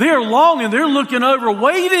 they're longing, they're looking over,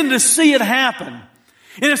 waiting to see it happen.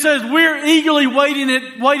 And it says we're eagerly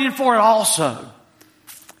waiting for it also.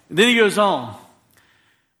 And then he goes on.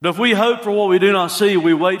 But if we hope for what we do not see,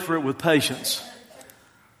 we wait for it with patience.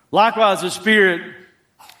 Likewise, the Spirit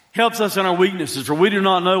helps us in our weaknesses, for we do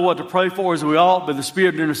not know what to pray for as we ought, but the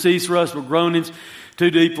Spirit intercedes for us with groanings too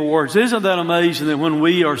deep for words. Isn't that amazing that when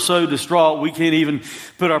we are so distraught, we can't even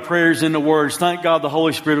put our prayers into words? Thank God the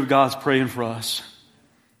Holy Spirit of God's praying for us.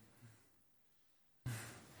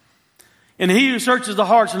 And He who searches the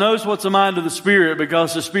hearts knows what's the mind of the Spirit,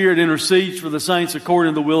 because the Spirit intercedes for the saints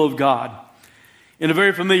according to the will of God. In a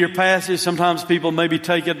very familiar passage, sometimes people maybe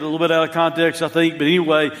take it a little bit out of context, I think. But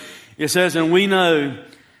anyway, it says, and we know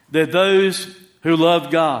that those who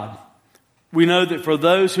love God, we know that for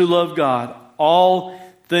those who love God, all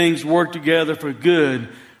things work together for good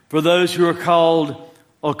for those who are called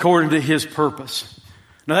according to His purpose.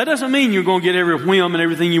 Now that doesn't mean you're going to get every whim and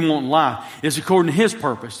everything you want in life. It's according to His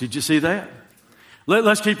purpose. Did you see that?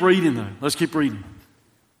 Let's keep reading though. Let's keep reading.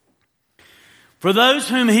 For those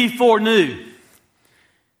whom He foreknew.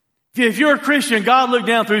 If you're a Christian, God looked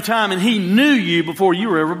down through time and He knew you before you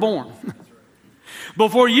were ever born.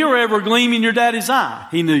 Before you were ever gleaming in your daddy's eye,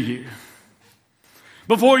 He knew you.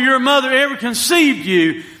 Before your mother ever conceived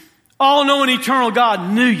you, all-knowing eternal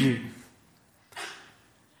God knew you.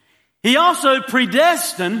 He also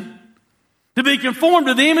predestined to be conformed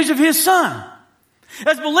to the image of His Son.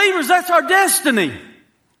 As believers, that's our destiny.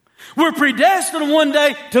 We're predestined one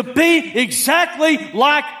day to be exactly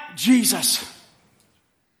like Jesus.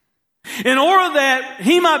 in order that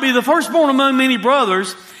he might be the firstborn among many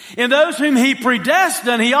brothers. In those whom he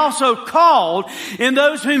predestined, he also called. In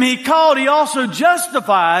those whom he called, he also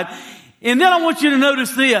justified. And then I want you to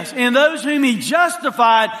notice this. In those whom he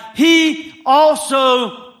justified, he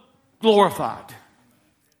also glorified.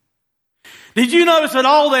 Did you notice that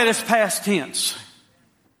all that is past tense?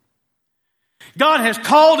 God has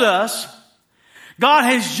called us. God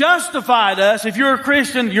has justified us. If you're a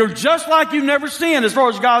Christian, you're just like you've never sinned as far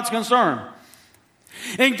as God's concerned.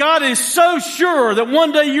 And God is so sure that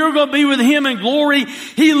one day you're going to be with Him in glory.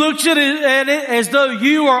 He looks at it as though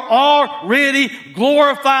you are already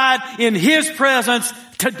glorified in His presence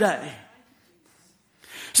today.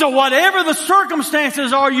 So whatever the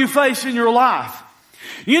circumstances are you face in your life,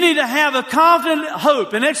 you need to have a confident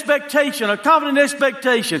hope, an expectation, a confident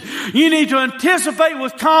expectation. You need to anticipate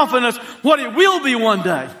with confidence what it will be one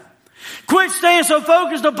day. Quit staying so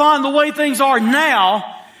focused upon the way things are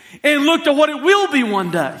now and look to what it will be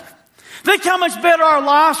one day. Think how much better our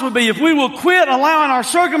lives would be if we will quit allowing our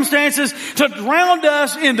circumstances to drown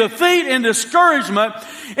us in defeat and discouragement,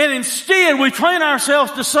 and instead we train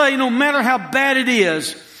ourselves to say, no matter how bad it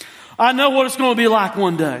is, I know what it's going to be like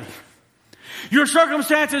one day. Your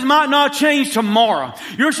circumstances might not change tomorrow.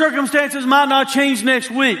 Your circumstances might not change next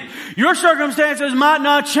week. Your circumstances might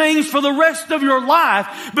not change for the rest of your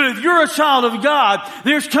life. But if you're a child of God,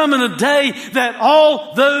 there's coming a day that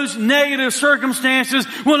all those negative circumstances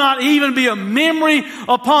will not even be a memory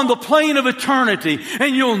upon the plane of eternity.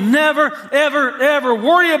 And you'll never, ever, ever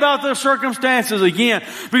worry about those circumstances again,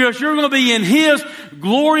 because you're going to be in His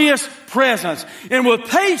glorious presence. And with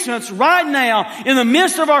patience right now, in the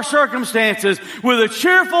midst of our circumstances, with a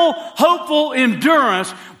cheerful, hopeful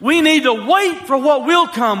endurance, we need to wait for what will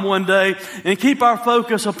come one day and keep our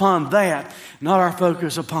focus upon that, not our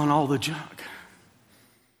focus upon all the junk.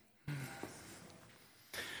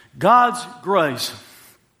 God's grace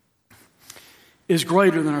is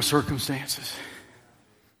greater than our circumstances.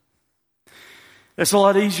 That's a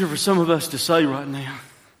lot easier for some of us to say right now.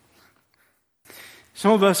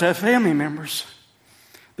 Some of us have family members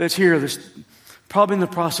that's here that's probably in the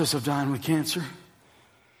process of dying with cancer.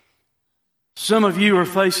 Some of you are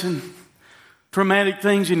facing traumatic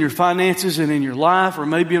things in your finances and in your life, or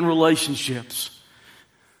maybe in relationships.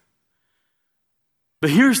 But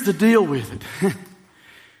here's the deal with it.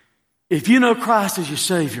 If you know Christ as your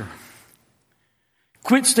Savior,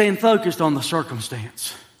 quit staying focused on the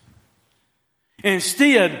circumstance.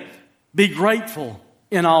 Instead, be grateful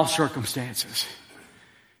in all circumstances.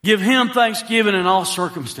 Give Him thanksgiving in all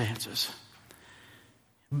circumstances.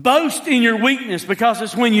 Boast in your weakness, because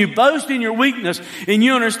it's when you boast in your weakness and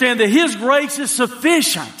you understand that His grace is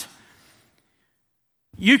sufficient,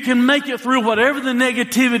 you can make it through whatever the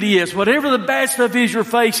negativity is, whatever the bad stuff is you're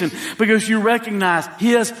facing, because you recognize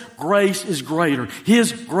His grace is greater.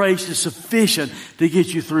 His grace is sufficient to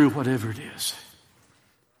get you through whatever it is.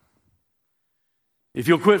 If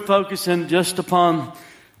you'll quit focusing just upon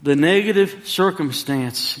the negative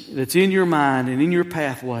circumstance that's in your mind and in your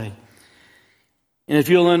pathway, and if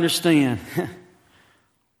you'll understand,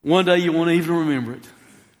 one day you won't even remember it.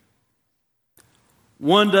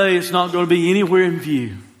 One day it's not going to be anywhere in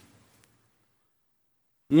view.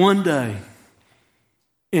 One day,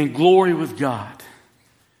 in glory with God,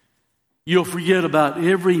 you'll forget about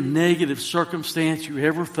every negative circumstance you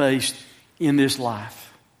ever faced in this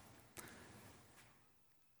life.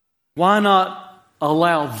 Why not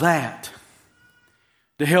allow that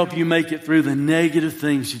to help you make it through the negative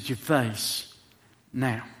things that you face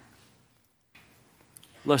now?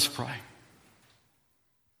 Let's pray.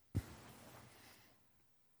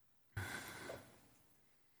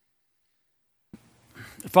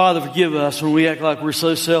 Father, forgive us when we act like we're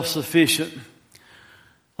so self-sufficient,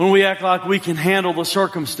 when we act like we can handle the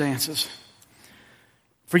circumstances.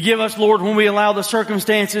 Forgive us, Lord, when we allow the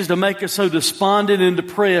circumstances to make us so despondent and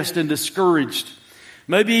depressed and discouraged,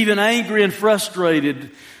 maybe even angry and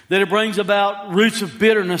frustrated, that it brings about roots of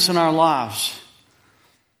bitterness in our lives.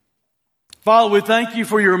 Father, we thank You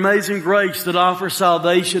for Your amazing grace that offers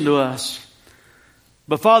salvation to us.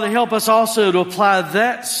 But Father, help us also to apply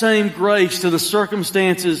that same grace to the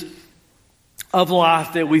circumstances of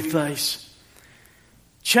life that we face.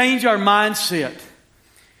 Change our mindset.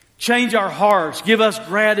 Change our hearts. Give us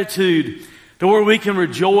gratitude to where we can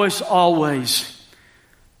rejoice always.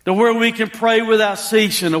 To where we can pray without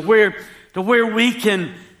ceasing. To where we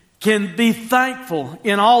can be thankful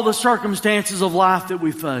in all the circumstances of life that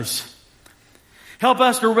we face. Help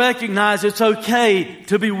us to recognize it's okay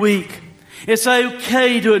to be weak. It's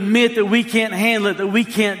okay to admit that we can't handle it, that we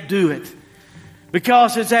can't do it.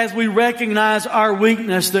 Because it's as we recognize our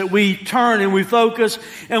weakness that we turn and we focus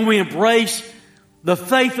and we embrace the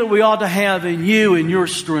faith that we ought to have in You and Your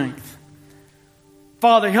strength.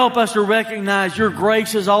 Father, help us to recognize Your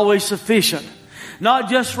grace is always sufficient. Not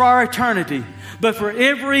just for our eternity, but for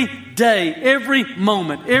every day, every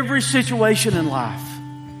moment, every situation in life.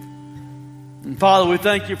 And Father, we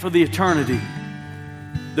thank You for the eternity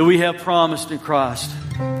that we have promised in Christ.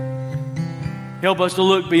 Help us to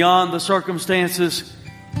look beyond the circumstances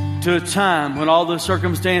to a time when all those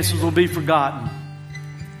circumstances will be forgotten,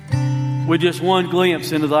 with just one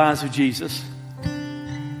glimpse into the eyes of Jesus.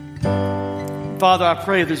 Father, I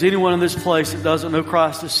pray if there's anyone in this place that doesn't know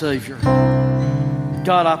Christ as Savior,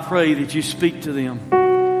 God, I pray that You speak to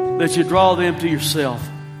them, that You draw them to Yourself,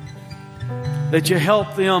 that You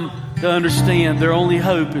help them to understand their only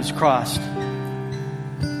hope is Christ.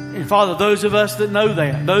 And Father, those of us that know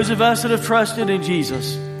that, those of us that have trusted in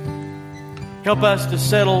Jesus, help us to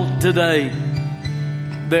settle today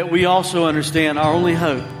that we also understand our only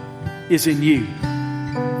hope is in You.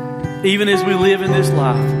 Even as we live in this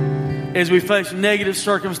life, as we face negative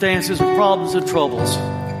circumstances, problems and troubles,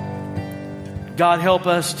 God, help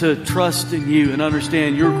us to trust in You and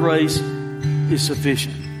understand Your grace is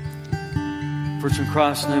sufficient. For it's in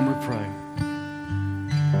Christ's name we pray.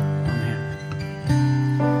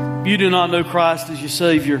 If you do not know Christ as your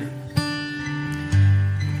Savior,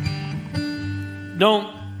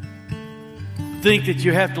 don't think that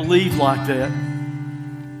you have to leave like that.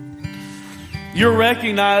 You're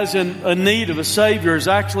recognizing a need of a Savior is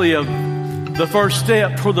actually the first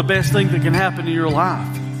step toward the best thing that can happen in your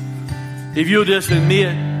life. If you'll just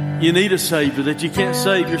admit you need a Savior, that you can't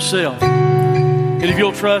save yourself, and if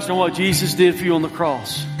you'll trust in what Jesus did for you on the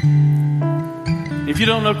cross. If you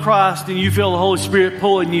don't know Christ and you feel the Holy Spirit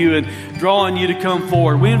pulling you and drawing you to come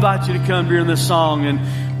forward, we invite you to come during this song,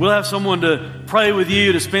 and we'll have someone to pray with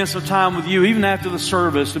you, to spend some time with you, even after the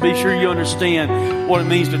service, to be sure you understand what it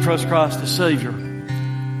means to trust Christ as Savior.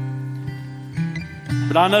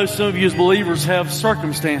 But I know some of you as believers have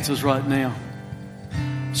circumstances right now,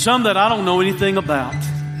 some that I don't know anything about.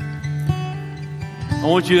 I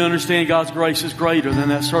want you to understand God's grace is greater than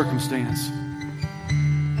that circumstance.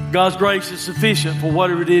 God's grace is sufficient for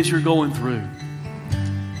whatever it is you're going through.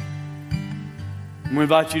 And we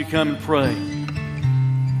invite you to come and pray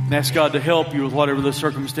and ask God to help you with whatever the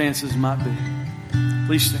circumstances might be.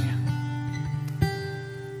 Please stand.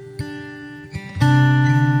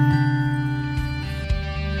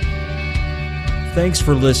 Thanks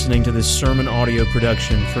for listening to this sermon audio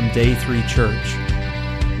production from Day 3 Church.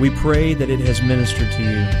 We pray that it has ministered to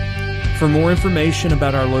you. For more information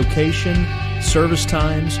about our location, service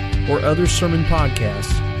times, or other sermon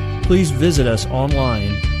podcasts, please visit us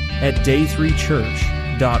online at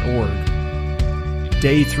day3church.org.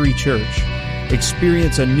 Day 3 Church.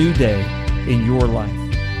 Experience a new day in your life.